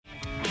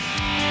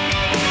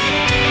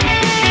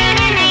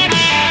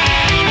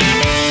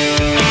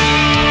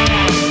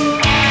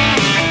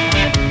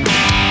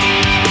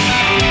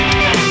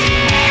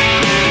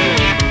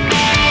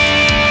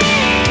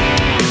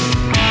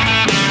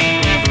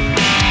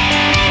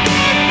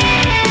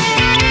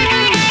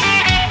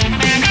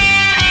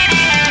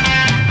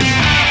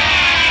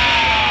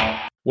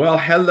Well,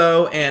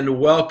 hello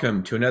and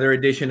welcome to another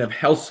edition of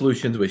Health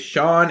Solutions with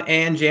Sean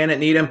and Janet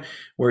Needham,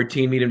 where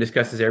Team Needham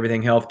discusses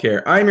everything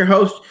healthcare. I'm your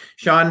host,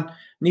 Sean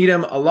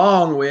Needham,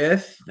 along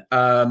with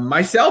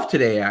myself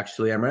today,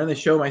 actually. I'm running the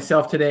show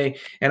myself today,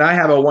 and I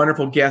have a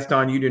wonderful guest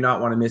on. You do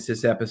not want to miss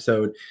this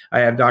episode. I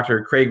have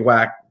Dr. Craig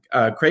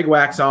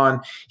Wax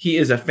on. He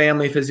is a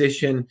family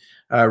physician,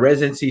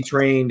 residency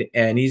trained,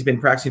 and he's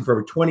been practicing for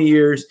over 20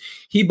 years.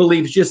 He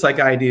believes, just like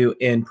I do,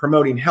 in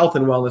promoting health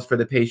and wellness for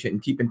the patient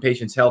and keeping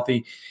patients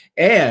healthy.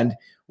 And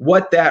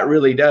what that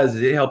really does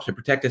is it helps to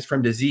protect us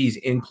from disease,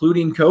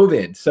 including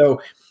COVID.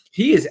 So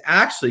he is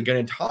actually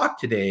going to talk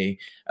today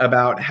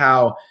about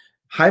how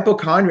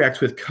hypochondriacs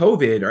with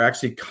COVID are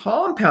actually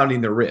compounding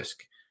the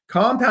risk,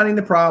 compounding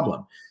the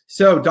problem.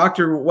 So,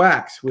 Dr.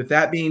 Wax, with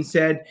that being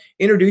said,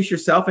 introduce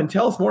yourself and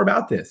tell us more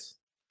about this.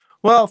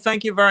 Well,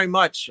 thank you very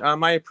much.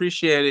 I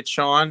appreciate it,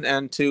 Sean,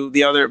 and to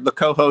the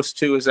co-host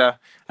who is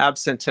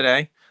absent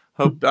today.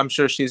 I'm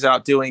sure she's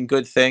out doing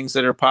good things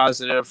that are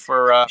positive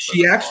for.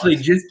 She actually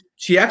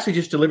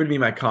just delivered me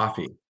my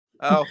coffee.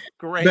 Oh,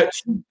 great! But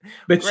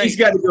great. She's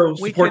got to go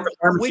support the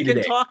pharmacy today.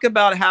 We can talk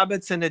about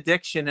habits and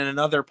addiction in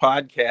another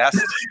podcast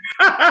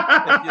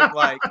if you'd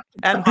like,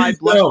 and high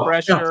blood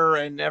pressure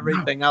and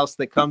everything else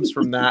that comes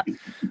from that.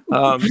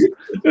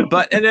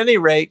 But at any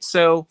rate,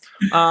 so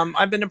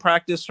I've been in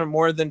practice for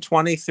more than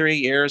 23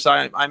 years.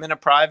 I'm in a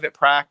private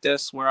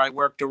practice where I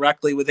work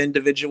directly with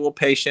individual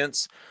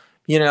patients.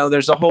 You know,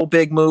 there's a whole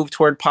big move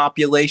toward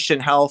population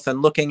health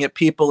and looking at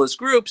people as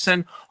groups.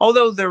 And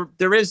although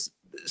there is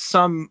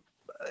some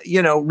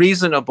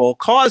reasonable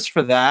cause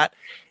for that,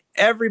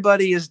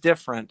 everybody is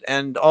different.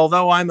 And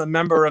although I'm a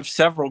member of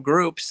several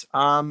groups,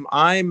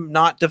 I'm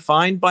not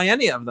defined by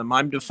any of them.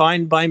 I'm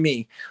defined by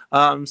me.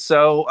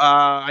 So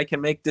I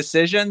can make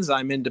decisions.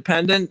 I'm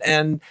independent,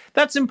 and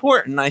that's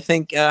important. I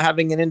think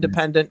having an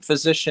independent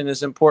physician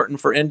is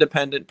important for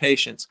independent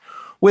patients.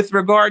 With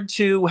regard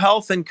to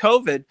health and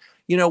COVID,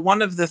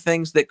 one of the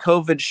things that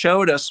COVID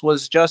showed us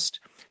was just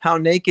how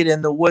naked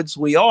in the woods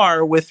we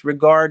are with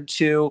regard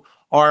to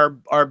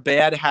our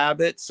bad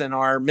habits and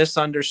our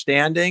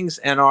misunderstandings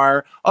and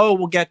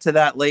we'll get to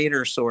that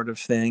later sort of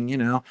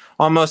thing,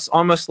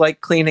 almost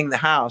like cleaning the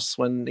house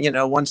when,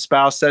 one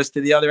spouse says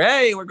to the other,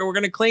 hey, we're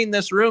going to clean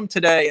this room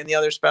today. And the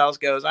other spouse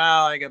goes,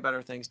 I got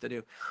better things to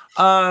do.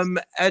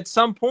 At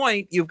some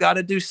point, you've got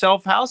to do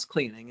self-house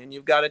cleaning and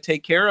you've got to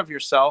take care of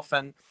yourself.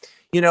 And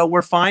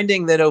we're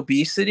finding that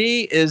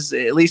obesity is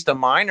at least a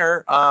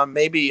minor,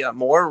 maybe a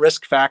more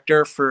risk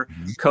factor for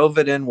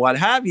COVID and what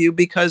have you,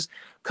 because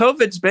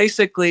COVID's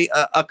basically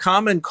a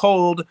common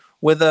cold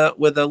with a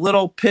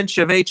little pinch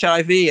of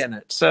HIV in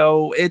it.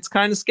 So it's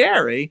kind of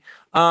scary.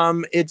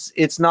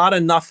 It's not a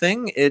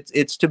nothing.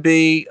 It's to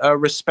be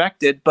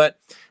respected. But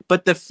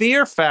the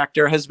fear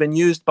factor has been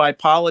used by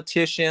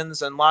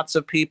politicians and lots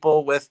of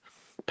people with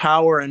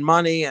power and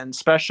money and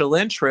special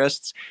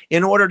interests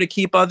in order to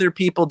keep other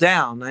people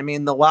down. I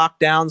mean, the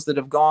lockdowns that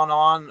have gone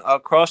on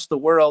across the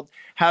world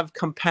have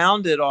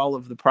compounded all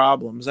of the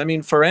problems. I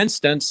mean, for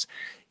instance,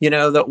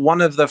 that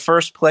one of the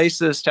first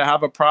places to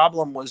have a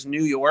problem was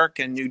New York,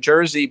 and New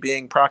Jersey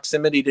being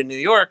proximity to New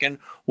York. And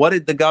what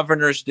did the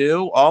governors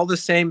do? All the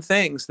same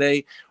things.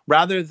 They,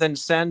 rather than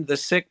send the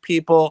sick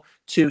people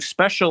to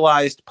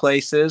specialized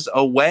places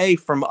away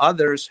from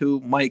others who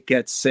might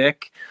get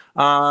sick,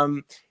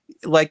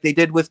 like they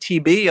did with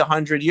TB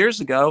 100 years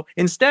ago,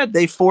 instead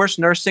they forced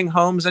nursing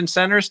homes and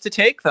centers to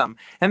take them.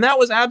 And that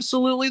was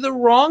absolutely the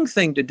wrong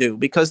thing to do,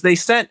 because they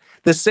sent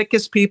the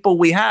sickest people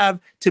we have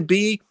to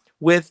be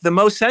with the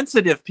most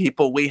sensitive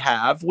people we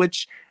have,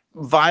 which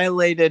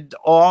violated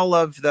all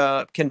of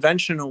the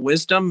conventional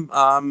wisdom,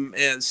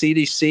 and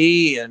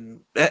CDC and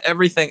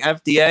everything,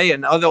 FDA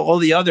and all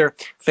the other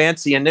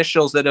fancy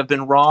initials that have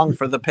been wrong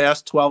for the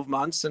past 12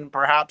 months and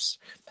perhaps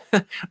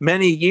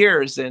many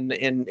years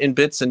in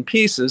bits and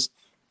pieces.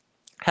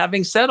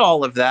 Having said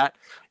all of that,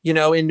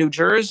 in New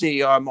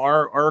Jersey,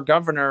 our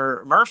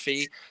Governor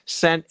Murphy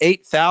sent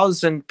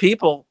 8,000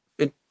 people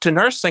to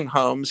nursing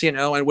homes, and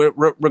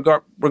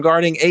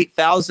regarding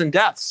 8,000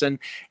 deaths. And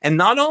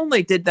not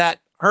only did that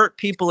hurt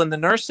people in the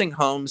nursing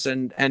homes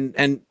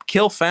and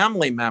kill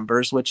family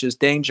members, which is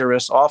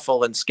dangerous,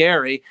 awful, and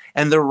scary,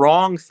 and the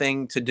wrong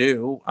thing to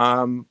do,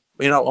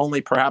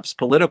 only perhaps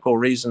political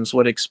reasons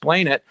would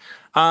explain it.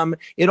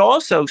 It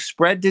also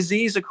spread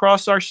disease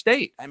across our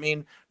state. I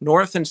mean,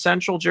 North and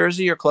Central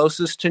Jersey are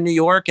closest to New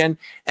York, and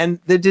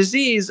the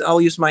disease, I'll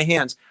use my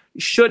hands,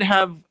 should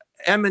have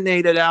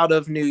emanated out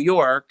of New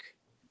York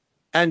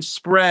and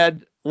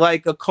spread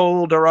like a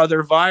cold or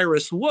other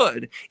virus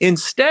would.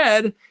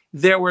 Instead,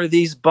 there were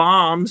these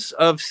bombs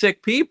of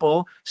sick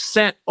people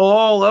sent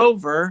all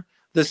over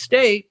the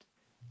state,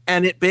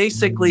 and it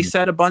basically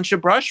set a bunch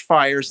of brush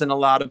fires in a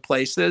lot of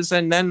places.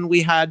 And then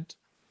we had,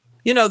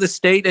 the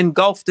state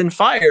engulfed in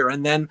fire.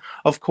 And then,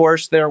 of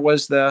course, there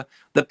was the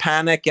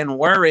panic and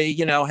worry,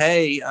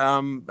 hey,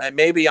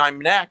 maybe I'm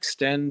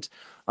next. And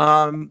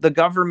the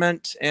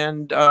government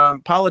and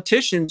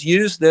politicians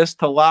use this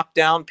to lock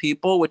down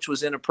people, which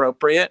was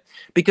inappropriate,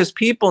 because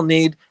people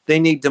need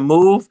to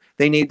move,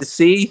 they need to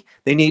see,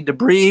 they need to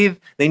breathe,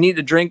 they need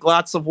to drink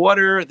lots of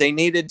water, they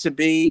needed to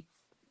be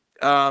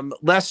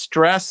less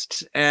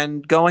stressed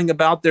and going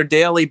about their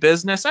daily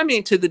business. I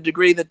mean, to the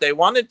degree that they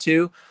wanted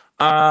to.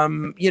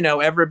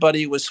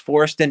 Everybody was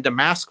forced into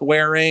mask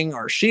wearing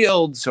or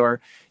shields or,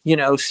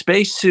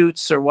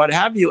 spacesuits or what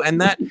have you. And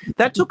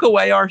that took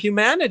away our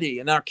humanity,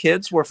 and our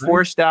kids were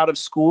forced out of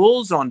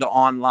schools onto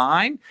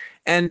online.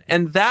 And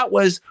that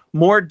was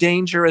more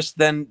dangerous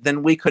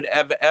than we could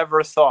have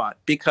ever thought,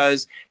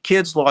 because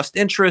kids lost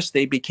interest.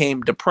 They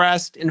became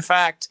depressed. In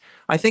fact,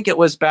 I think it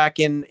was back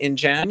in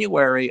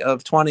January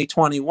of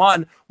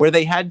 2021 where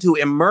they had to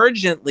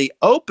emergently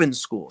open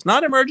schools,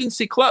 not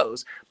emergency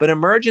close, but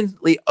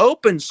emergently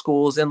open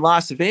schools in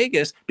Las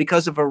Vegas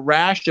because of a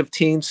rash of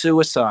teen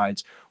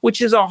suicides,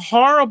 which is a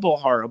horrible,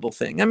 horrible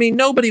thing. I mean,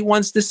 nobody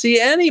wants to see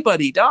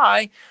anybody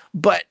die,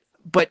 but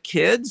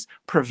kids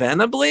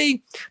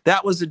preventably,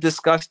 that was a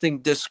disgusting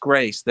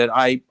disgrace that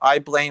I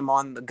blame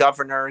on the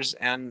governors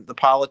and the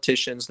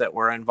politicians that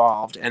were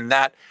involved. And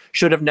that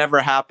should have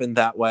never happened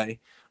that way.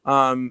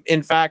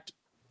 In fact,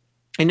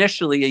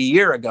 initially a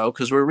year ago,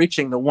 because we're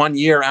reaching the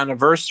 1-year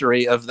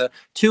anniversary of the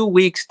 2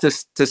 weeks to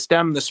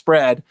stem the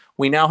spread,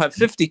 we now have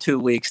 52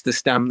 weeks to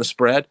stem the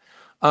spread.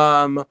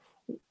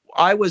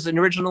 I was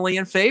originally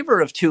in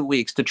favor of 2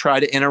 weeks to try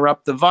to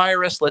interrupt the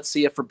virus. Let's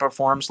see if it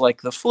performs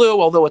like the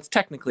flu, although it's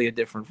technically a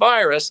different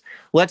virus.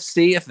 Let's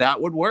see if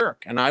that would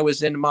work. And I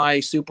was in my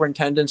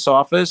superintendent's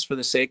office for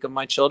the sake of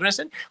my children. I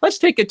said, let's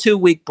take a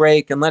 2-week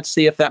break and let's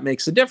see if that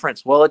makes a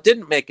difference. Well, it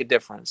didn't make a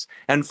difference.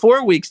 And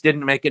 4 weeks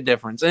didn't make a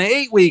difference. And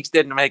 8 weeks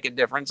didn't make a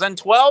difference. And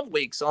 12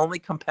 weeks only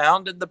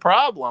compounded the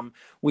problem.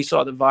 We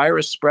saw the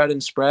virus spread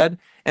and spread.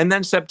 And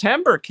then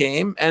September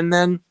came, and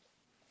then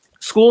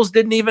schools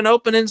didn't even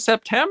open in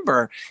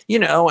September,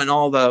 and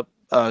all the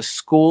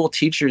school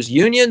teachers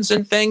unions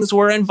and things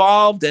were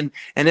involved, and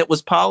it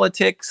was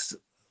politics,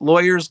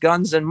 lawyers,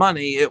 guns, and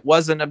money. It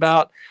wasn't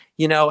about,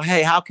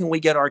 hey, how can we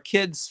get our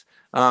kids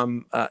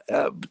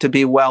to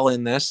be well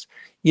in this,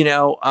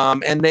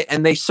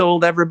 and they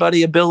sold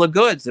everybody a bill of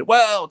goods that,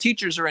 well,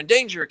 teachers are in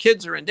danger,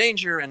 kids are in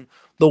danger, and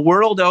the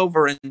world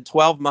over in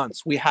 12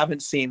 months, we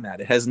haven't seen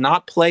that. It has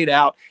not played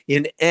out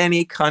in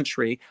any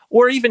country,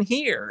 or even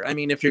here. I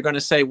mean, if you're going to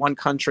say one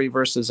country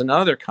versus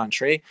another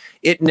country,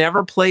 it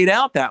never played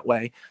out that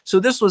way. So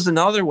this was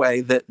another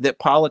way that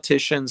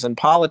politicians and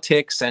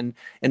politics and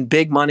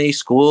big money,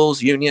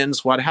 schools,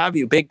 unions, what have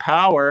you, big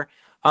power,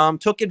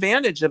 took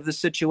advantage of the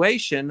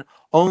situation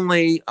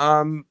only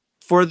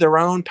for their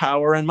own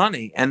power and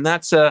money. And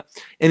that's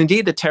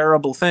indeed a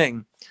terrible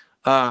thing.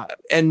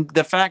 And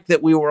the fact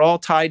that we were all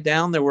tied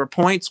down, there were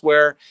points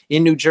where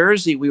in New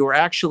Jersey, we were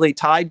actually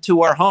tied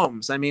to our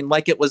homes. I mean,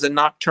 like it was a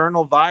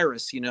nocturnal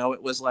virus,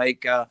 it was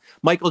like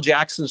Michael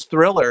Jackson's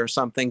Thriller or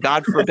something.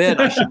 God forbid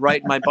I should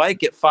ride my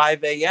bike at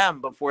 5 a.m.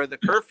 before the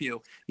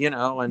curfew,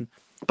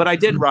 but I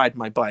did ride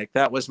my bike.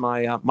 That was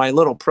my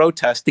little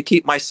protest to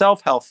keep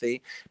myself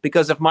healthy,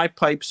 because if my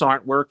pipes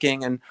aren't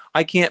working and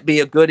I can't be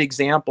a good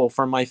example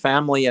for my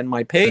family and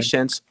my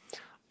patients,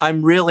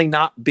 I'm really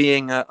not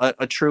being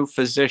a true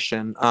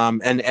physician,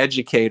 an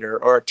educator,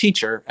 or a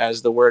teacher,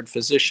 as the word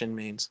physician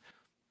means.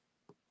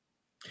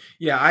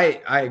 Yeah,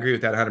 I agree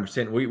with that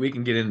 100%. We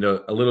can get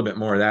into a little bit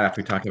more of that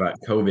after we talk about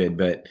COVID.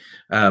 But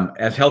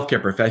as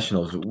healthcare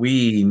professionals,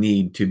 we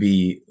need to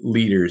be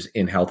leaders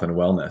in health and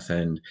wellness.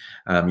 And,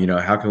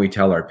 how can we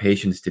tell our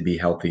patients to be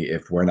healthy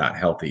if we're not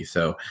healthy?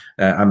 So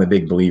I'm a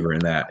big believer in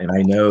that. And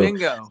I know.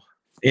 Bingo.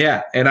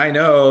 Yeah. And I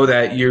know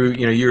that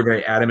you're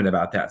very adamant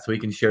about that. So we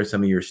can share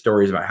some of your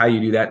stories about how you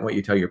do that and what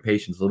you tell your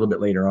patients a little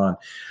bit later on.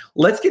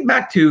 Let's get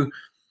back to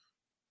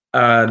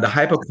the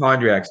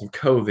hypochondriacs of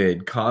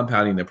COVID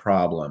compounding the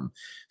problem.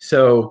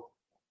 So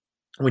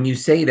when you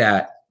say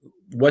that,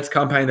 what's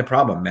compounding the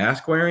problem?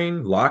 Mask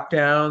wearing,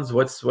 lockdowns?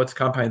 What's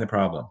compounding the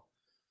problem?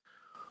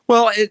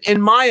 Well, in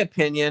my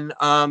opinion,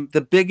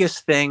 the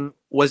biggest thing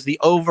was the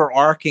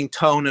overarching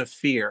tone of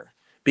fear,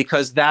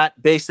 because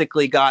that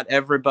basically got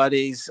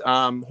everybody's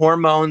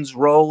hormones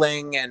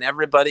rolling, and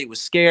everybody was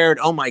scared.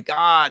 Oh my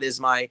God,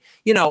 is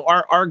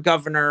our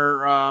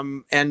governor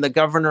and the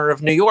governor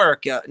of New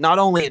York not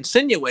only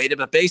insinuated,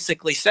 but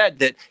basically said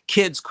that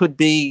kids could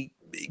be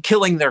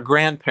killing their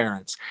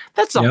grandparents.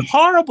 That's a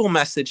horrible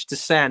message to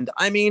send.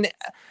 I mean,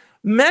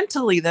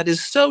 mentally, that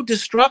is so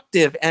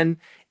destructive. And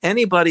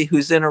anybody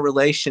who's in a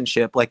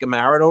relationship, like a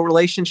marital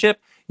relationship,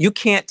 you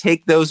can't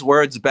take those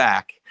words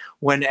back.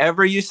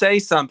 Whenever you say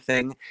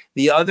something,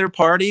 the other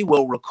party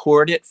will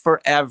record it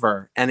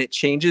forever, and it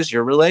changes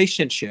your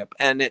relationship,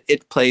 and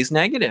it plays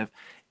negative.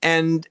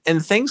 And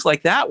things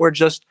like that were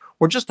just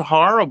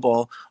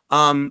horrible.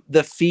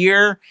 The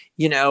fear,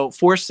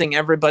 forcing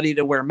everybody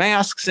to wear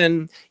masks,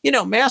 and,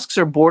 masks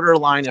are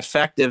borderline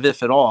effective,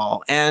 if at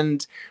all.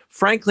 And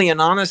frankly and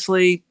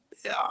honestly,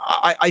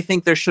 I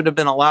think there should have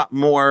been a lot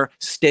more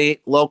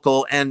state,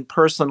 local, and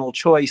personal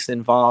choice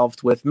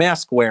involved with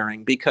mask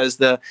wearing, because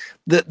the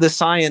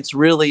science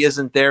really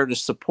isn't there to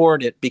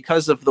support it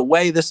because of the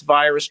way this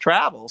virus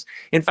travels.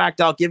 In fact,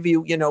 I'll give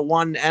you,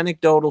 one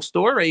anecdotal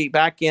story.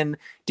 Back in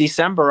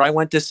December, I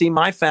went to see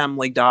my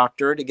family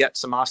doctor to get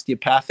some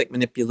osteopathic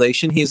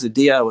manipulation. He's a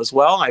DO as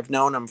well. I've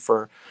known him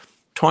for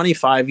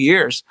 25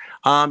 years.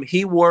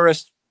 He wore a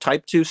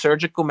type 2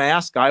 surgical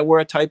mask. I wore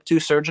a type 2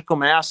 surgical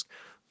mask.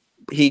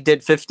 He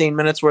did 15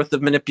 minutes worth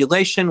of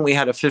manipulation. We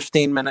had a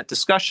 15-minute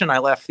discussion. I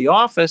left the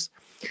office,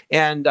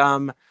 and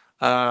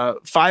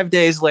 5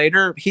 days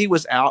later, he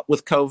was out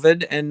with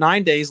COVID, and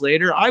 9 days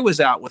later, I was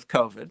out with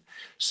COVID.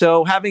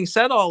 So having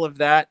said all of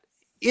that,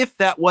 if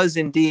that was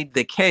indeed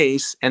the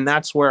case, and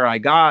that's where I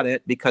got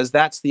it, because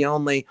that's the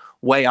only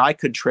way I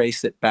could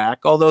trace it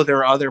back, although there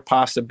are other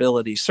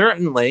possibilities,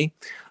 certainly,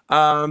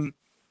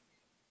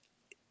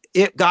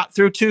 it got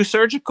through 2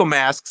 surgical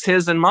masks,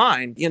 his and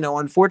mine.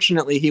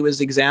 Unfortunately, he was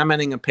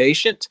examining a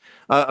patient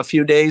a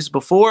few days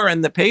before,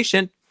 and the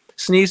patient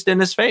sneezed in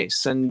his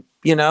face. And,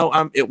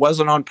 it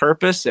wasn't on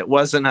purpose. It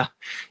wasn't a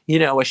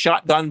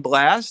shotgun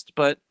blast,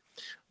 but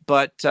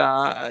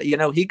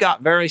he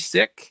got very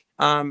sick.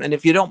 And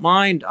if you don't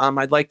mind,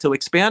 I'd like to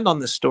expand on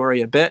this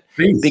story a bit.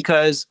 Please.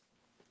 Because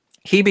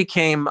he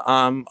became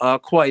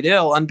quite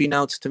ill,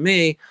 unbeknownst to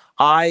me.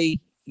 I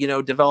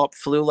developed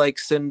flu-like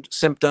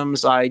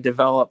symptoms. I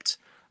developed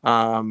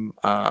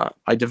muscle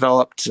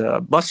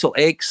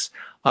aches.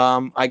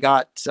 I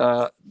got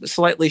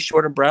slightly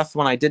shorter breath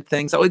when I did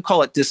things. I would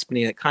call it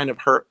dyspnea. It kind of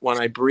hurt when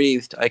I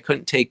breathed. I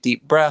couldn't take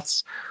deep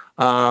breaths.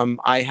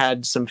 I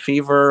had some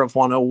fever of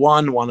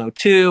 101,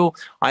 102.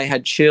 I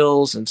had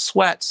chills and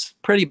sweats,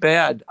 pretty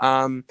bad.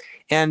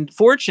 And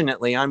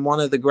fortunately, I'm one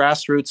of the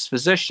grassroots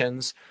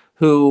physicians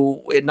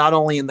who, not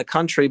only in the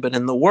country, but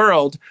in the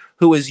world,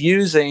 who is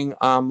using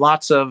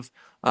lots of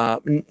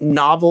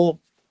novel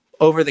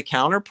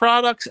over-the-counter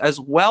products, as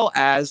well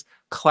as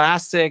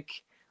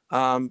classic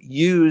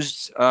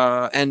used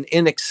and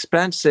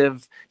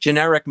inexpensive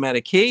generic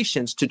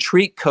medications to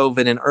treat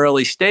COVID in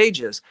early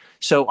stages.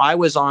 So I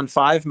was on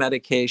 5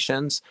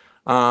 medications.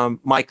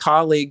 My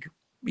colleague,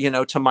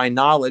 to my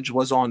knowledge,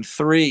 was on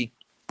 3.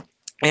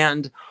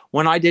 And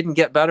when I didn't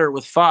get better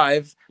with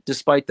 5,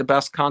 despite the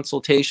best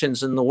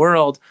consultations in the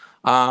world,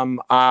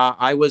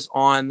 I was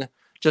on,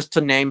 just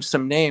to name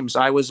some names,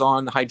 I was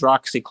on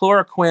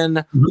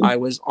hydroxychloroquine, I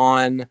was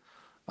on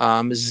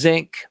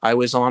zinc, I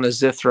was on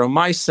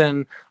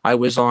azithromycin, I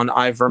was on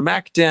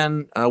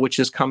ivermectin, which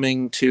is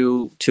coming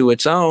to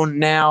its own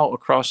now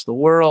across the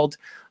world.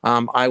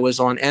 I was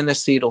on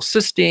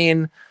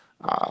N-acetylcysteine.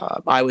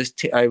 I was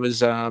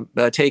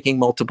taking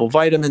multiple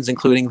vitamins,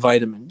 including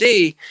vitamin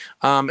D,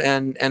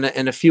 and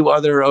a few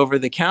other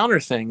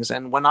over-the-counter things.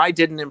 And when I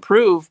didn't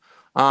improve,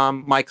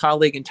 my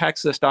colleague in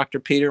Texas,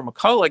 Dr. Peter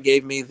McCullough,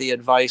 gave me the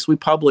advice. We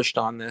published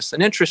on this.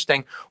 And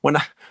interesting, when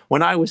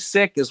I was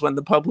sick is when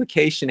the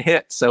publication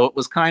hit. So it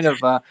was kind of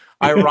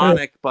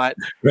ironic. But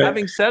right.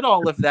 Having said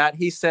all of that,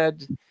 he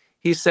said,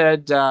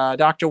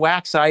 Dr.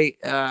 Wax,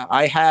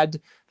 I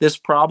had this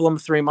problem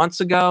 3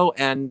 months ago,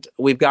 and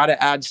we've got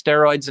to add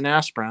steroids and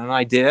aspirin. And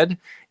I did.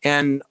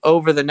 And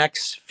over the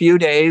next few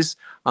days,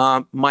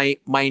 my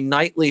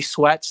nightly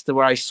sweats,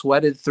 where I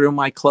sweated through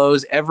my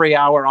clothes every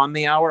hour on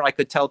the hour, I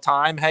could tell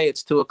time. Hey,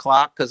 it's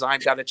 2:00 because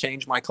I've got to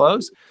change my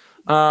clothes.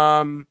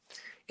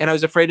 And I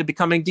was afraid of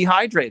becoming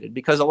dehydrated,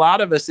 because a lot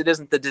of us, it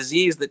isn't the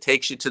disease that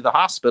takes you to the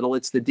hospital.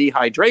 It's the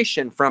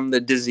dehydration from the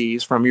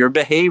disease, from your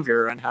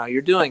behavior and how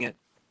you're doing it.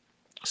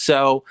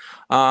 So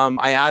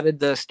I added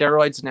the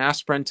steroids and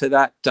aspirin to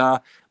that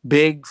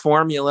big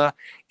formula.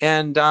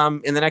 And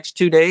in the next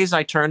 2 days,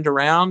 I turned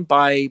around.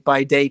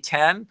 By day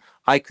 10,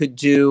 I could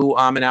do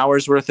an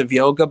hour's worth of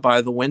yoga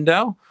by the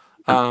window.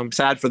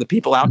 Sad for the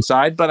people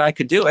outside, but I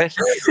could do it.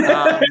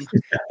 I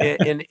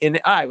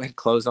had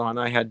clothes on.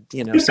 I had,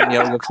 some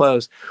yoga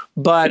clothes.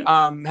 But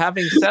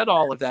having said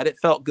all of that, it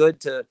felt good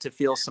to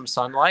feel some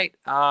sunlight,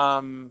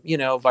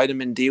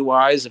 vitamin D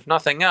wise, if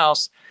nothing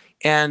else.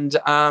 And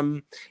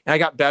I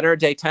got better.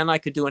 Day 10, I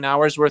could do an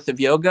hour's worth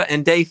of yoga.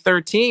 And day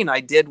 13, I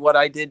did what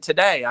I did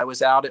today. I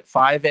was out at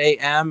 5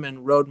 a.m.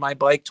 and rode my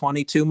bike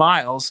 22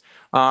 miles,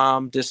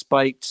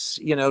 despite,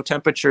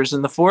 temperatures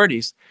in the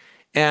 40s.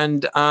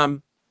 And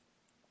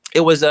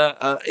it was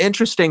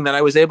interesting that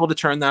I was able to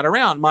turn that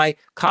around. My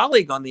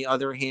colleague, on the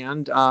other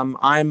hand,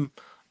 I'm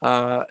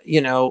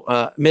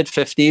mid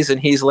 50s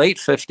and he's late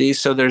 50s.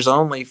 So there's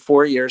only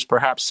 4 years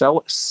perhaps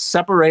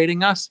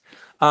separating us.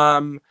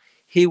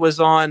 He was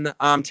on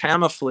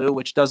Tamiflu,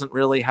 which doesn't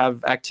really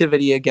have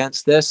activity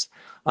against this.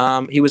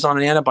 He was on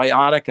an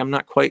antibiotic. I'm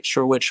not quite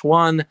sure which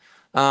one.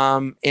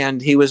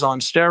 And he was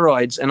on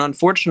steroids. And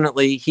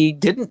unfortunately, he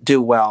didn't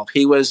do well.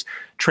 He was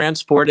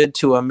transported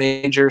to a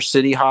major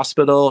city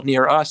hospital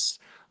near us.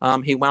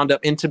 He wound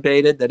up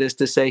intubated. That is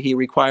to say, he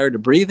required a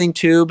breathing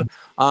tube.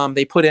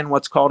 They put in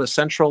what's called a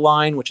central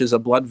line, which is a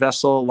blood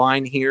vessel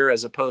line here,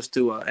 as opposed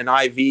to an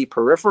IV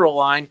peripheral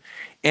line.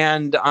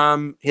 And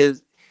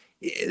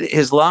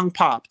his lung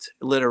popped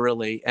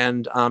literally,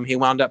 and he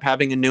wound up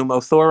having a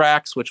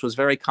pneumothorax, which was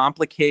very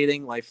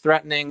complicating,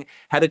 life-threatening.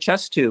 Had a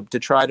chest tube to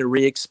try to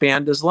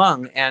re-expand his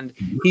lung, and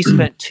he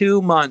spent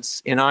 2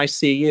 months in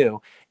ICU.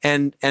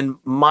 And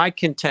my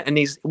content, and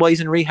he's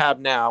in rehab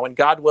now, and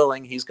God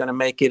willing, he's going to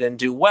make it and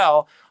do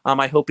well.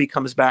 I hope he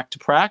comes back to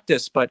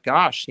practice. But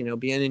gosh,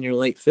 being in your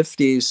late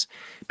 50s,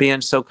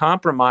 being so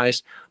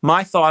compromised,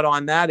 my thought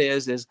on that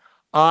is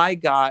I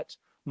got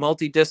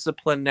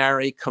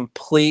multidisciplinary,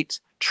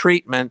 complete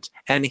treatment,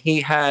 and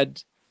he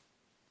had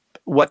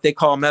what they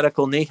call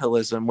medical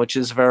nihilism, which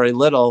is very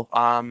little,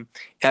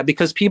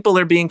 because people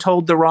are being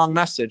told the wrong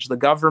message. The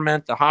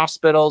government, the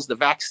hospitals, the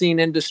vaccine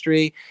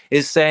industry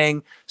is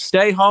saying,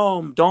 stay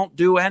home, don't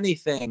do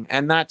anything.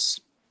 And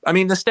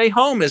the stay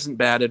home isn't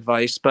bad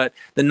advice, but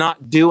the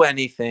not do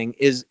anything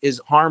is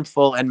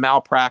harmful and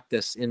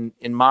malpractice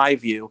in my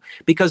view,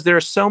 because there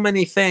are so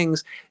many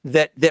things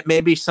that may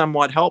be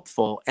somewhat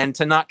helpful, and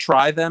to not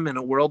try them in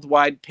a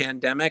worldwide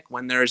pandemic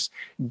when there's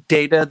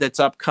data that's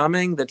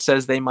upcoming that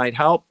says they might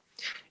help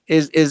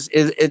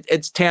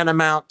it's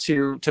tantamount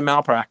to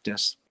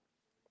malpractice.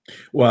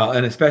 Well,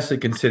 and especially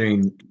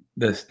considering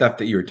the stuff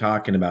that you were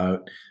talking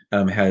about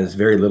has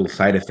very little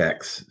side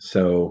effects.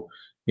 So,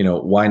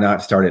 why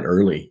not start it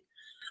early?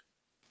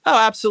 Oh,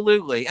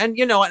 absolutely. And,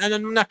 and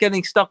I'm not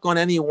getting stuck on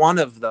any one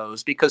of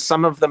those, because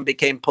some of them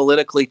became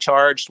politically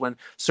charged when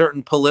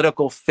certain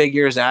political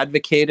figures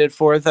advocated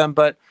for them.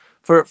 But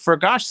for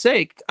gosh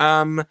sake,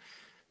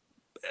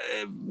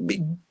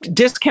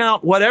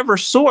 discount whatever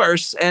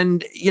source.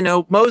 And,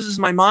 Moses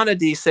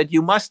Maimonides said,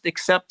 you must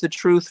accept the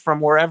truth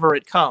from wherever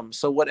it comes.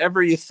 So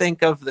whatever you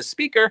think of the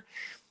speaker,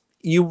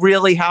 you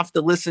really have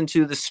to listen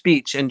to the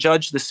speech and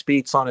judge the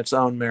speech on its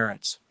own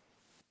merits.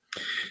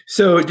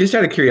 So just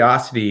out of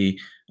curiosity,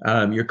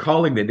 your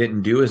colleague that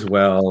didn't do as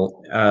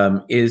well,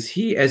 is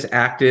he as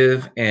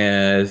active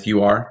as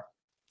you are?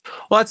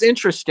 Well, it's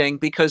interesting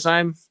because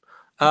I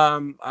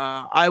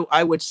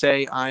would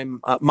say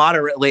I'm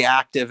moderately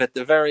active at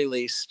the very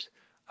least.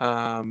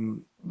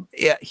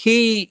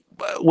 He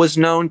was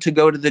known to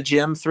go to the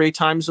gym 3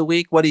 times a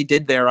week. What he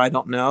did there, I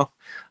don't know.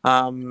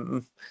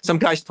 Some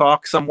guys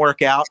talk, some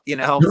work out,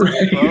 both.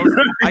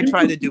 I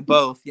try to do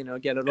both,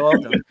 get it all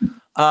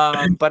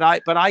done. But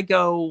I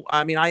go,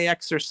 I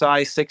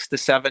exercise 6 to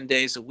 7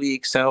 days a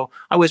week. So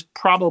I was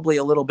probably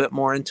a little bit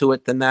more into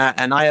it than that.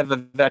 And I have a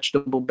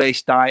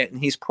vegetable-based diet, and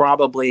he's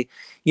probably,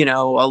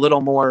 a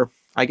little more,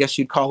 I guess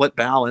you'd call it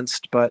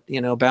balanced, but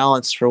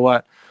balanced for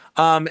what?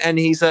 And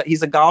he's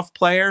a golf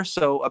player,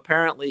 so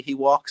apparently he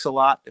walks a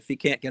lot if he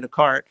can't get a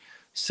cart.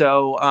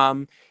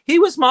 So he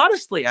was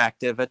modestly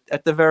active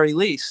at the very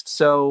least.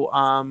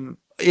 So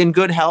in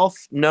good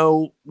health,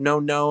 no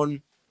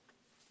known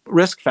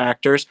risk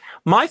factors.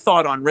 My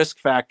thought on risk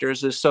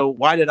factors is, so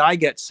why did I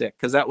get sick?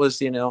 Because that was,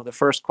 the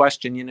first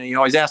question. You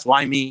always ask,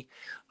 why me?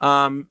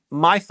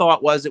 My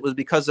thought was it was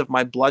because of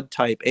my blood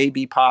type,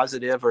 AB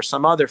positive, or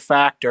some other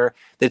factor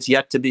that's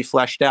yet to be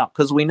fleshed out.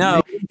 Because we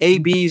know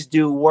ABs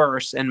do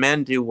worse and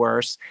men do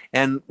worse,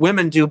 and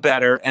women do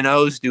better and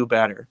Os do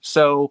better.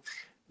 So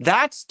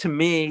that's, to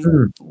me,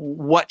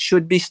 what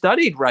should be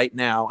studied right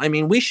now.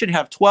 We should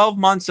have 12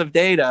 months of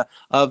data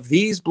of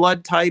these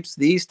blood types,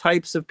 these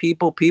types of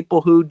people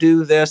who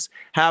do this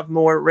have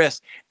more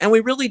risk. And we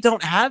really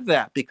don't have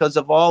that because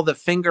of all the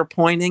finger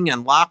pointing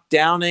and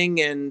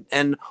lockdowning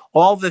and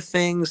all the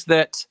things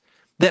that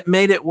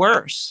made it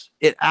worse.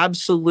 It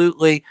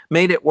absolutely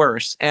made it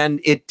worse. And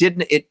it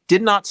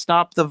did not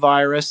stop the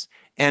virus,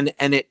 and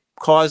it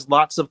caused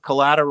lots of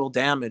collateral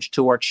damage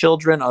to our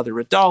children, other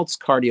adults,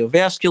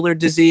 cardiovascular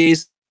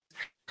disease,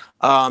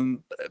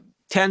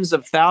 tens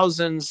of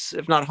thousands,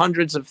 if not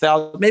hundreds of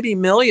thousands, maybe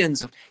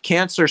millions of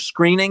cancer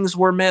screenings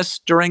were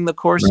missed during the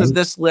course of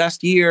this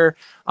last year.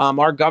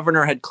 Our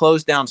governor had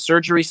closed down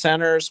surgery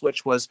centers,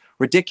 which was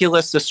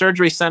ridiculous. The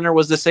surgery center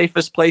was the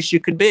safest place you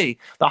could be.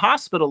 The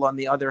hospital, on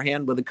the other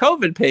hand, with the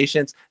COVID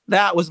patients,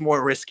 that was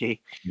more risky.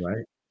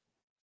 Right.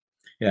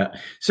 Yeah.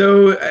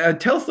 So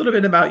tell us a little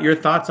bit about your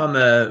thoughts on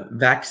the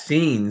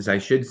vaccines, I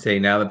should say,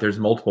 now that there's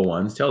multiple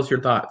ones. Tell us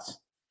your thoughts.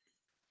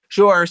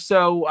 Sure.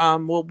 So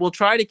we'll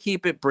try to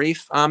keep it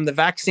brief. The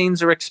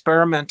vaccines are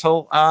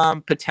experimental.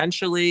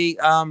 Potentially,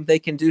 they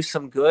can do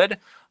some good.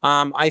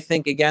 I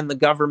think, again, the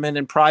government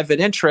and private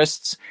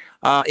interests,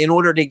 in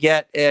order to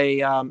get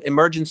a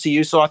emergency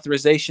use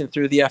authorization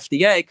through the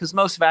FDA, because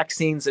most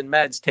vaccines and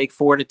meds take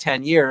 4 to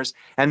 10 years,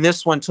 and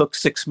this one took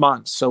 6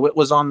 months. So it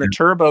was on the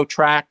turbo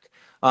track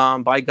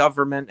by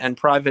government and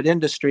private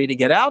industry to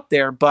get out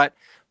there, but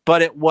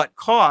at what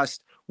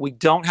cost? We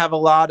don't have a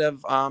lot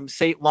of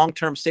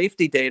long-term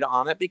safety data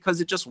on it because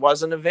it just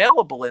wasn't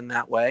available in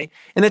that way.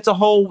 And it's a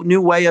whole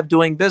new way of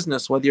doing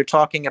business, whether you're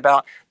talking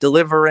about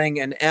delivering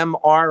an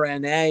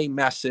mRNA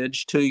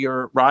message to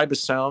your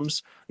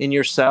ribosomes in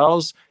your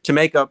cells to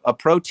make a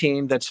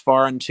protein that's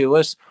foreign to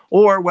us,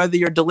 or whether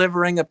you're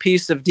delivering a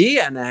piece of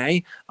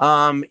DNA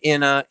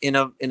in an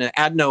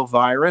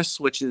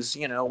adenovirus, which is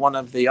one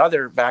of the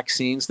other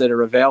vaccines that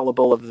are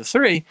available of the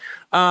 3.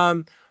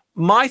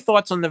 My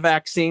thoughts on the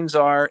vaccines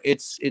are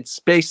it's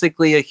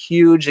basically a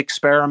huge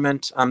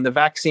experiment. The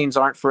vaccines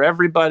aren't for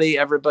everybody.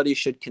 Everybody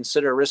should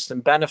consider risks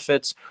and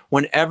benefits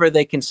whenever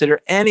they consider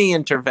any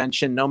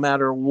intervention, no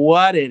matter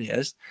what it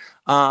is.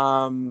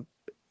 And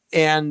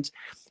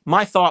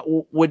my thought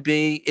would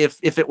be if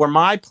it were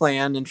my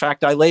plan. In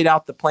fact, I laid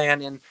out the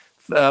plan in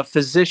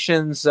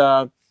physicians.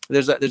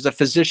 There's a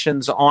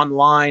physicians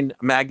online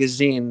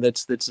magazine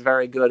that's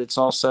very good. It's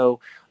also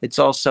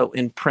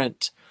in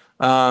print.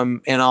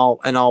 And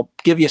I'll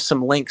give you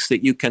some links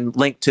that you can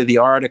link to the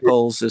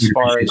articles as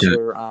far as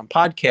your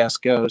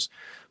podcast goes.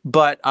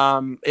 But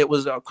it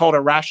was called A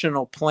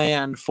Rational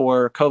Plan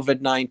for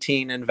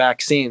COVID-19 and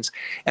Vaccines.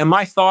 And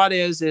my thought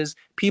is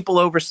people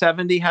over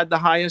 70 had the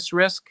highest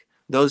risk,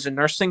 those in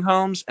nursing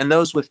homes, and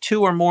those with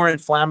 2 or more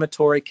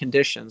inflammatory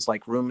conditions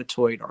like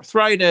rheumatoid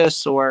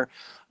arthritis or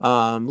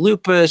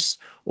lupus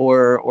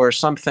or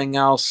something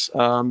else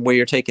where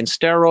you're taking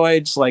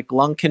steroids like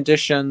lung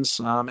conditions,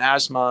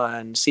 asthma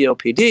and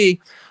COPD.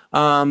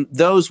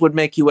 Those would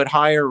make you at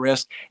higher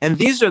risk. And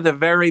these are the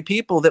very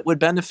people that would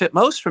benefit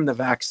most from the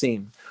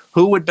vaccine.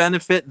 Who would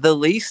benefit the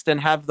least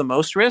and have the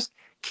most risk?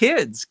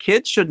 Kids.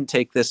 Kids shouldn't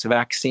take this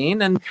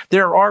vaccine. And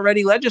there are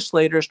already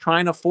legislators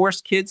trying to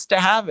force kids to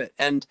have it.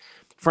 And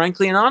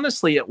frankly and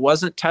honestly, it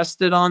wasn't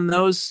tested on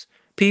those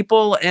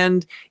people,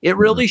 and it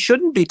really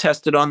shouldn't be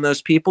tested on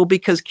those people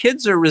because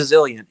kids are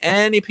resilient.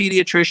 Any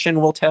pediatrician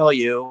will tell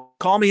you,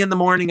 call me in the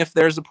morning if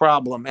there's a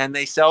problem, and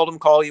they seldom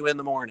call you in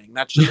the morning.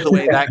 That's just the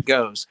way that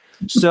goes.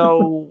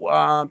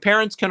 So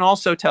parents can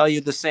also tell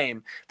you the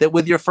same, that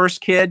with your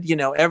first kid,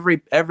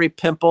 every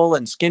pimple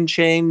and skin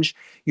change,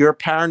 you're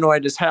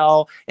paranoid as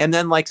hell. And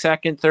then like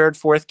second, third,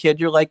 fourth kid,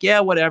 you're like, yeah,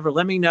 whatever.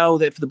 Let me know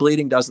if the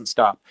bleeding doesn't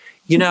stop.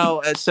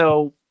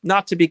 So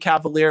not to be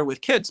cavalier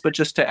with kids, but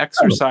just to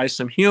exercise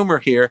some humor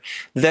here,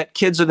 that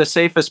kids are the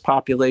safest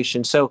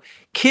population. So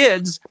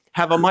kids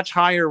have a much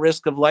higher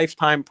risk of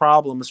lifetime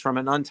problems from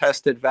an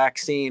untested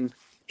vaccine,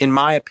 in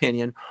my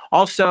opinion.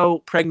 Also,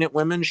 pregnant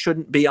women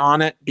shouldn't be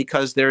on it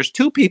because there's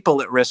 2 people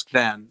at risk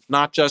then,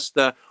 not just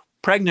the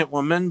pregnant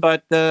woman,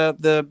 but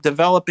the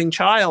developing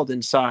child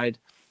inside.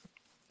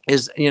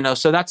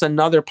 So that's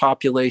another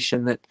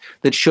population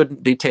that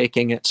shouldn't be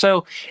taking it.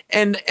 So,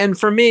 and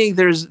for me,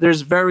 there's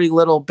very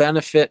little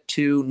benefit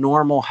to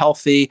normal,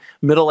 healthy,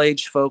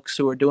 middle-aged folks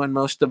who are doing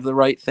most of the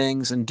right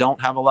things and don't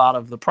have a lot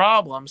of the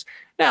problems.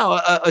 Now,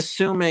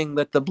 assuming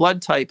that the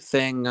blood type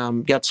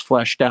thing gets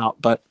fleshed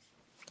out, but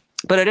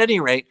at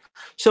any rate,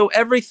 so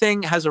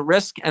everything has a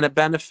risk and a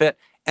benefit.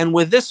 And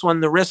with this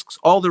one,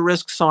 all the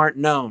risks aren't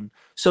known.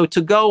 So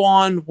to go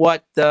on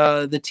what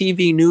the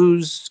TV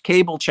news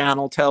cable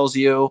channel tells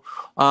you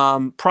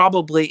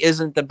probably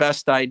isn't the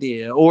best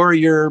idea, or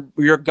your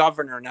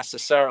governor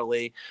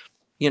necessarily,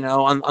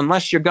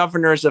 unless your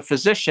governor is a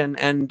physician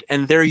and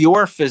they're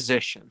your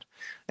physician.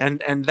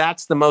 And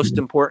that's the most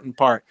important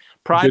part.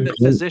 Private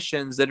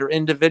physicians that are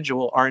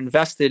individual are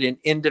invested in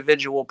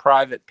individual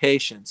private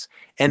patients.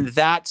 And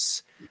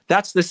that's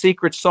the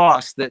secret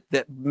sauce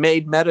that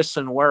made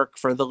medicine work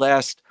for the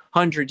last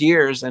 100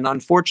 years, and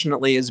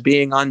unfortunately is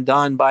being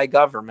undone by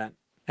government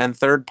and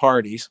third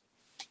parties.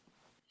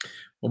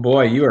 Well,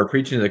 boy, you are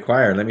preaching to the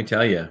choir, let me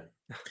tell you.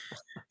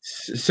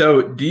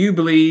 So do you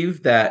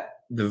believe that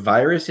the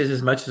virus is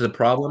as much as a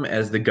problem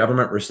as the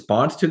government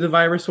response to the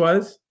virus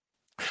was?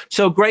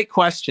 So great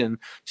question.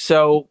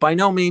 So by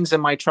no means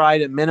am I trying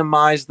to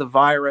minimize the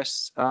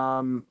virus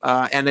and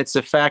its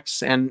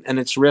effects and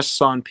its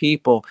risks on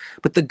people,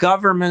 but the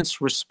government's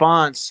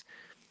response,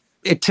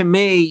 to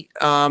me,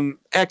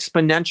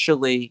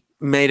 exponentially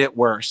made it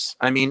worse.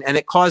 I mean, and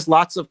it caused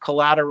lots of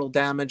collateral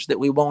damage that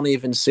we won't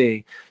even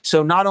see.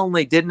 So not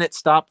only didn't it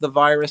stop the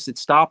virus, it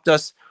stopped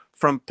us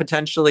from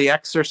potentially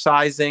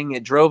exercising.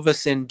 It drove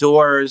us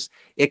indoors.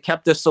 It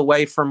kept us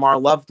away from our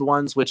loved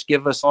ones, which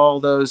give us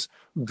all those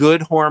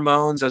good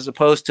hormones as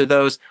opposed to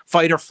those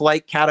fight or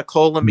flight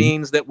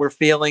catecholamines that we're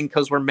feeling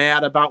because we're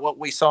mad about what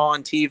we saw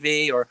on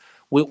TV, or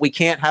we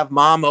can't have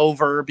mom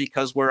over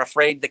because we're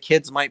afraid the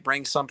kids might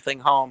bring something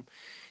home.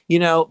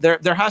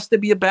 There has to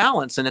be a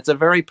balance, and it's a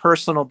very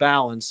personal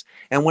balance.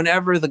 And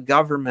whenever the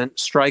government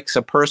strikes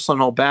a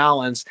personal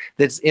balance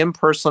that's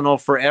impersonal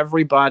for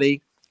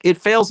everybody,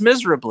 it fails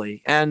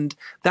miserably. And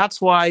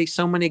that's why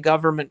so many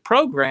government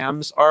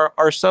programs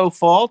are so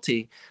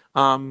faulty.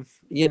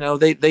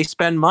 They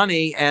spend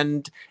money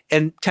and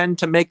tend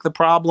to make the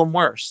problem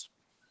worse.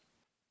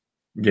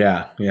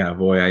 Yeah,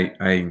 boy,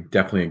 I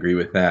definitely agree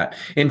with that.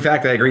 In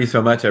fact, I agree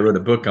so much, I wrote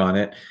a book on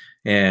it,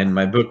 and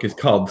my book is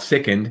called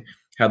Sickened: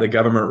 How the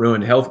Government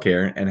Ruined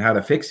Healthcare and How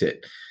to Fix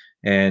It.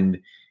 And,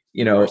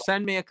 or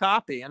send me a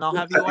copy and I'll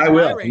have you on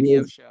my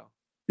radio show.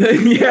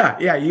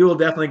 Yeah, you will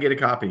definitely get a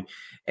copy.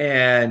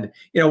 And,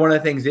 one of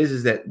the things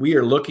is that we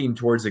are looking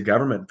towards the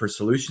government for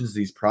solutions to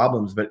these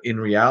problems, but in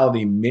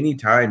reality, many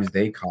times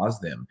they cause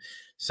them.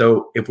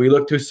 So if we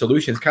look to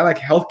solutions, kind of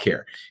like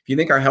healthcare, if you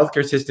think our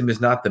healthcare system is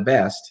not the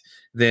best,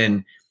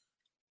 then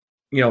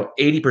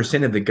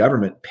 80% of the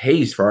government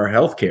pays for our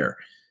healthcare.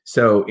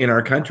 So in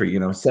our country,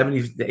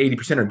 70 to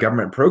 80% are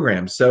government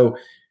programs. So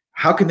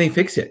how can they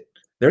fix it?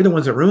 They're the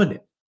ones that ruined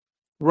it.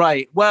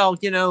 Right. Well,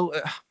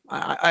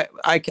 I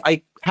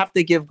have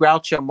to give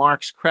Groucho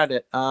Marx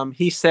credit.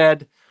 He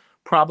said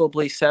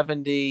probably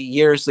 70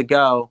 years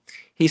ago,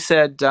 he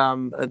said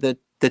that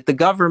the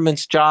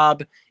government's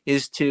job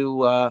is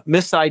to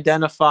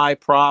misidentify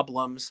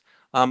problems,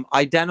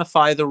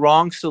 identify the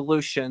wrong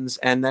solutions,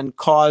 and then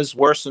cause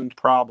worsened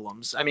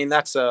problems. I mean,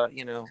 that's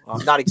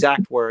not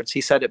exact words.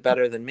 He said it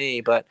better than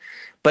me, but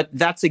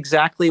that's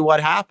exactly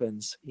what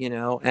happens,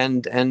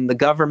 and the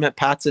government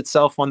pats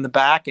itself on the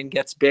back and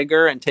gets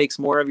bigger and takes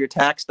more of your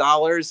tax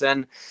dollars.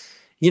 And,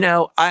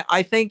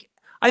 I think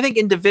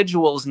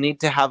individuals need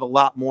to have a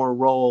lot more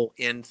role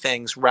in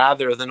things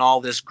rather than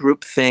all this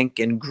group think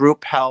and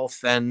group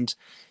health. And,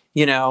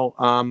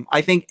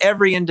 I think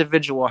every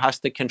individual has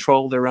to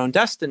control their own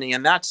destiny.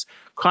 And that's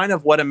kind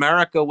of what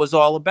America was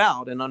all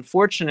about. And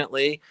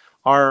unfortunately,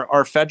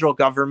 our federal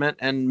government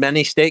and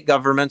many state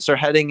governments are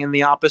heading in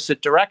the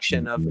opposite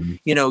direction of,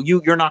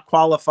 you're not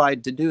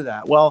qualified to do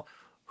that. Well,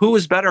 who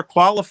is better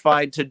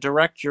qualified to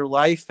direct your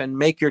life and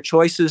make your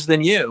choices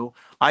than you?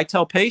 I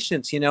tell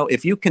patients,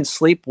 if you can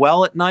sleep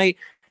well at night,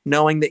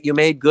 knowing that you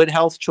made good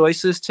health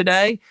choices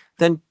today,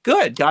 then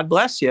good, God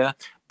bless you.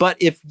 But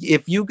if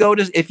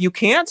you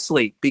can't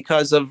sleep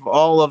because of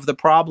all of the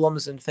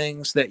problems and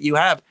things that you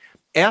have,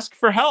 ask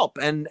for help,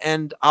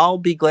 and I'll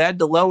be glad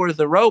to lower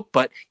the rope,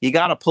 but you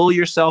got to pull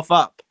yourself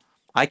up.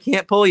 I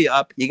can't pull you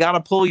up. You got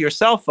to pull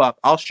yourself up.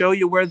 I'll show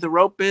you where the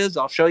rope is.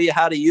 I'll show you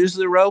how to use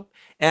the rope.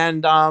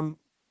 And, I'll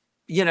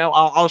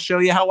show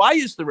you how I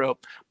use the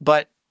rope,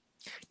 but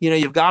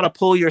you've got to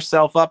pull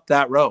yourself up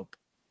that rope.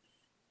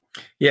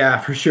 Yeah,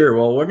 for sure.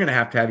 Well, we're going to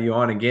have you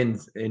on again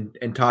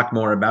and talk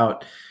more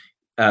about,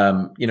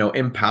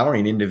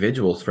 empowering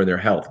individuals for their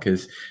health.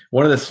 Because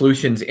one of the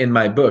solutions in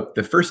my book,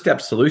 the first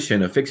step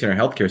solution of fixing our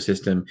healthcare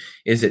system,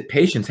 is that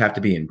patients have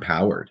to be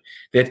empowered.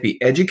 They have to be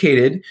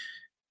educated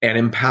and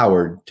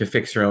empowered to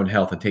fix their own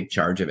health and take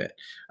charge of it.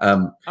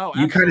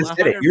 You kind of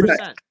said it. You're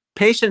not.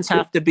 Patients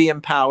have to be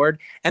empowered,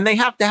 and they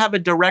have to have a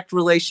direct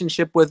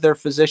relationship with their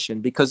physician,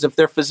 because if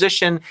their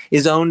physician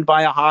is owned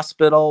by a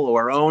hospital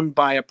or owned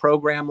by a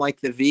program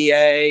like the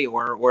VA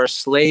or a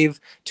slave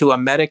to a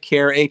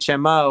Medicare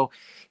HMO,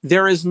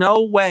 there is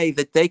no way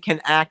that they can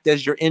act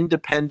as your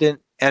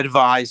independent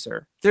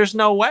advisor. There's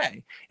no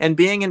way. And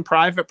being in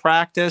private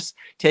practice,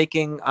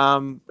 taking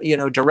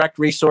direct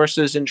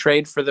resources and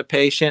trade for the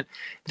patient,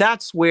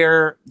 that's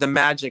where the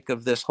magic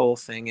of this whole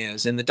thing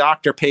is, in the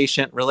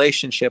doctor-patient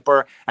relationship,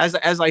 or as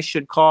I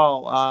should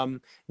call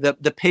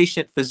the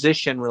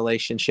patient-physician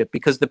relationship,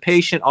 because the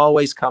patient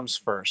always comes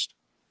first.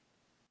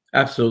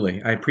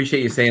 Absolutely. I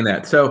appreciate you saying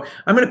that. So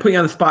I'm going to put you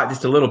on the spot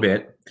just a little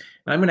bit.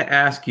 I'm going to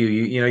ask you,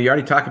 you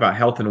already talk about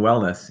health and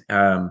wellness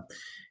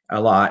a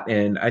lot.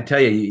 And I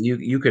tell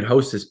you could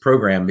host this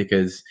program,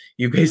 because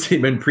you've basically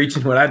been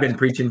preaching what I've been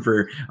preaching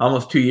for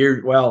almost 2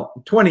 years. Well,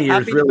 20 years.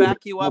 Happy to back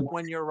you up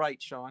when you're right,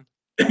 Sean.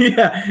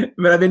 Yeah,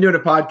 but I've been doing a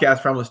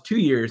podcast for almost 2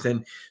 years.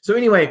 And so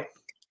anyway,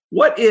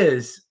 what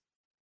is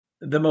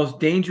the most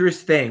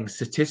dangerous thing,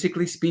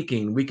 statistically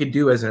speaking, we could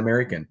do as an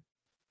American?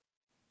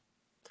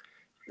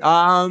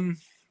 Either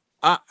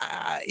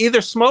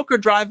smoke or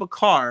drive a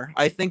car.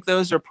 I think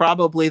those are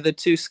probably the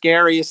two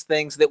scariest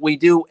things that we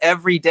do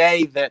every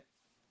day that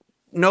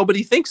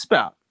nobody thinks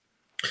about.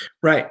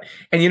 Right.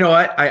 And you know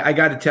what? I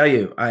got to tell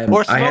you,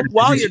 or smoke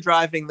while you're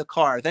driving the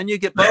car. Then you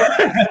get both.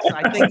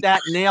 I think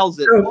that nails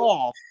it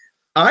all.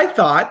 I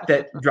thought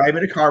that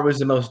driving a car was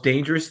the most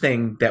dangerous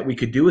thing that we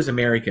could do as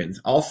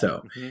Americans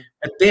also. Mm-hmm.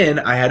 But then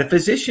I had a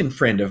physician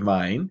friend of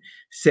mine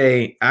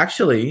say,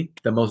 actually,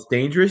 the most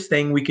dangerous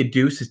thing we could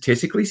do,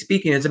 statistically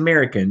speaking, as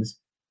Americans,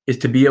 is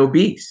to be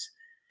obese.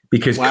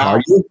 Because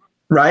cardio,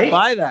 right?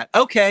 Buy that.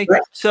 Okay.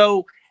 Right.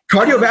 So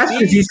cardiovascular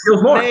disease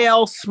kills more.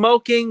 Male,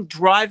 smoking,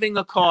 driving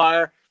a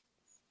car,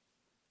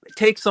 it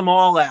takes them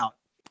all out.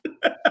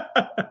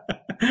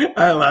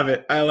 I love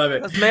it.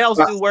 Because males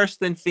do worse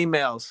than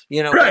females.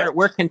 Right.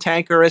 We're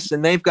cantankerous,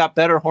 and they've got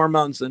better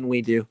hormones than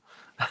we do.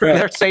 Right.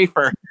 They're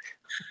safer.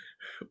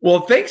 Well,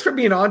 thanks for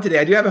being on today.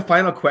 I do have a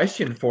final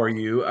question for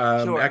you.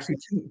 Sure. Actually,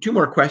 two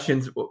more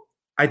questions.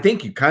 I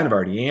think you kind of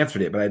already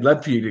answered it, but I'd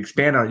love for you to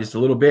expand on it just a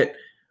little bit.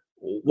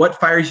 What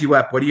fires you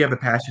up? What do you have a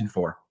passion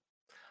for?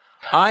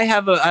 I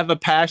have a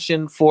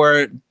passion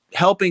for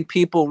helping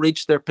people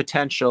reach their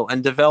potential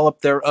and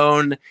develop their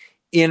own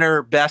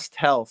inner best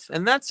health.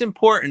 And that's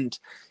important.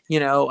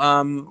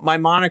 My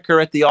moniker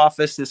at the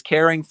office is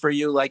caring for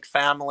you like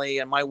family.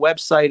 And my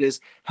website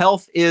is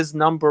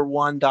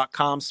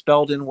healthisnumber1.com,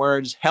 spelled in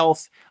words,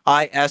 health,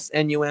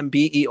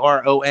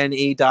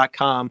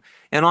 ISNUMBERONE.com.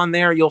 And on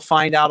there, you'll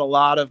find out a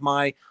lot of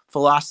my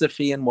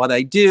philosophy and what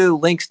I do,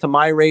 links to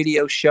my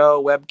radio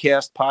show,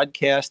 webcast,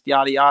 podcast,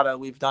 yada, yada,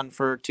 we've done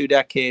for 2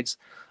 decades.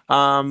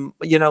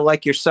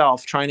 Like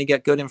yourself, trying to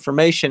get good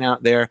information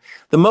out there.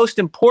 The most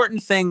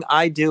important thing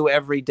I do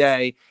every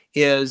day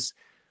is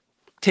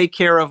take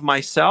care of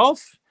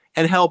myself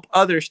and help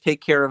others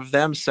take care of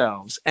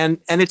themselves. And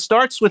it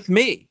starts with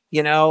me.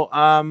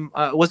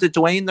 Was it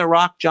Dwayne "The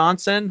Rock"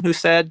 Johnson who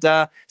said,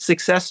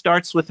 success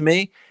starts with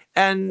me?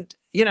 And,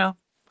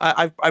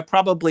 I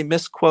probably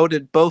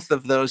misquoted both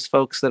of those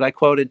folks that I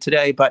quoted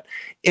today, but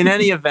in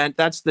any event,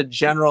 that's the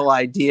general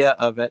idea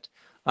of it.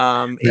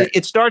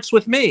 It starts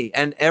with me,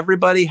 and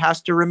everybody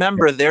has to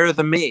remember they're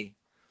the me.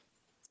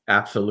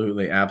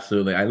 Absolutely.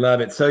 Absolutely. I love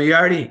it. So you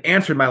already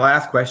answered my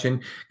last question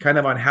kind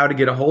of on how to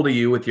get a hold of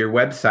you with your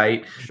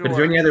website. Sure. But is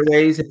there any other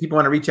ways if people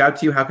want to reach out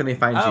to you, how can they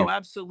find you? Oh,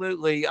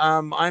 absolutely.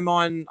 I'm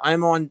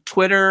on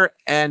Twitter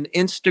and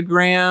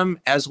Instagram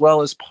as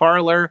well as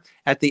Parler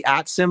at the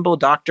 @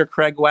 Dr.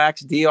 Craig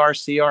Wax,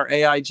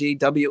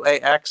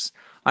 DrCraigWax.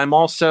 I'm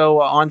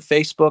also on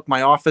Facebook,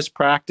 my office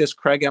practice,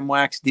 Craig M.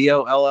 Wax,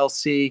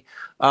 DOLLC.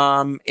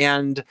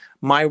 And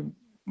my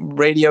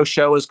radio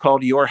show is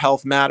called Your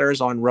Health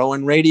Matters on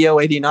Rowan Radio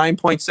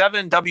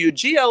 89.7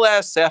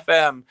 WGLS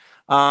FM.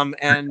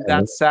 And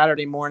that's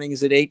Saturday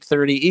mornings at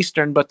 8:30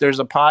 Eastern, but there's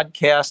a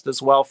podcast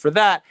as well for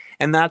that.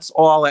 And that's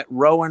all at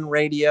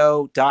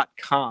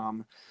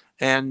rowanradio.com.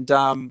 And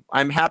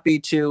I'm happy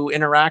to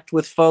interact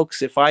with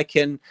folks. If I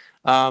can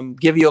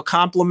give you a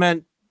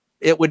compliment,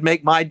 it would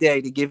make my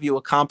day to give you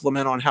a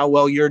compliment on how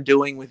well you're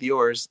doing with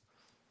yours.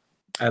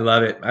 I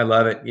love it. I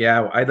love it.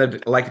 Yeah.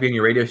 I'd like to be on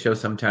your radio show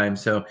sometime.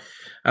 So,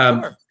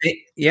 Sure.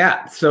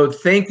 yeah. So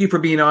thank you for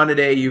being on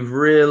today. You've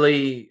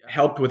really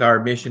helped with our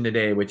mission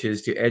today, which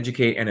is to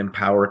educate and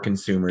empower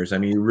consumers. I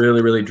mean, you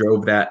really, really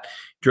drove that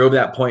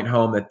point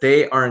home that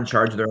they are in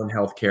charge of their own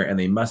healthcare and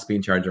they must be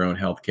in charge of their own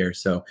healthcare.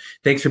 So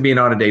thanks for being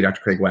on today, Dr.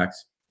 Craig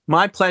Wax.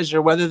 My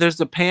pleasure. Whether there's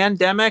a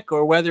pandemic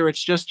or whether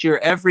it's just your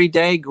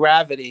everyday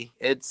gravity,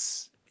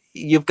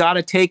 you've got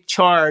to take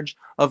charge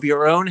of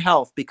your own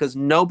health because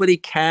nobody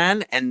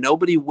can and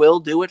nobody will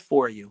do it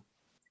for you.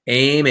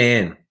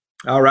 Amen.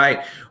 All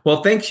right.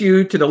 Well, thanks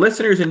you to the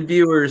listeners and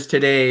viewers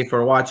today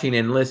for watching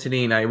and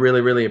listening. I really,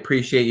 really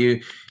appreciate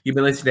you. You've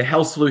been listening to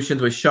Health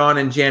Solutions with Sean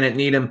and Janet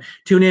Needham.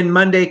 Tune in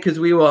Monday because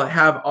we will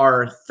have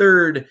our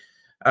third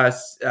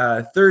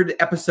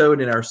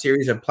episode in our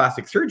series of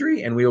plastic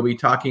surgery, and we will be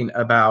talking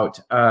about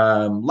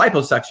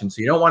liposuction. So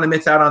you don't want to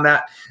miss out on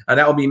that.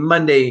 That will be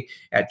Monday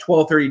at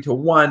 12:30 to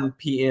 1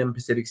 p.m.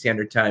 Pacific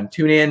Standard Time.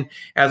 Tune in.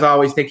 As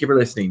always, thank you for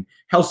listening.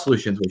 Health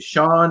Solutions with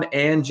Sean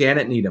and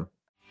Janet Needham.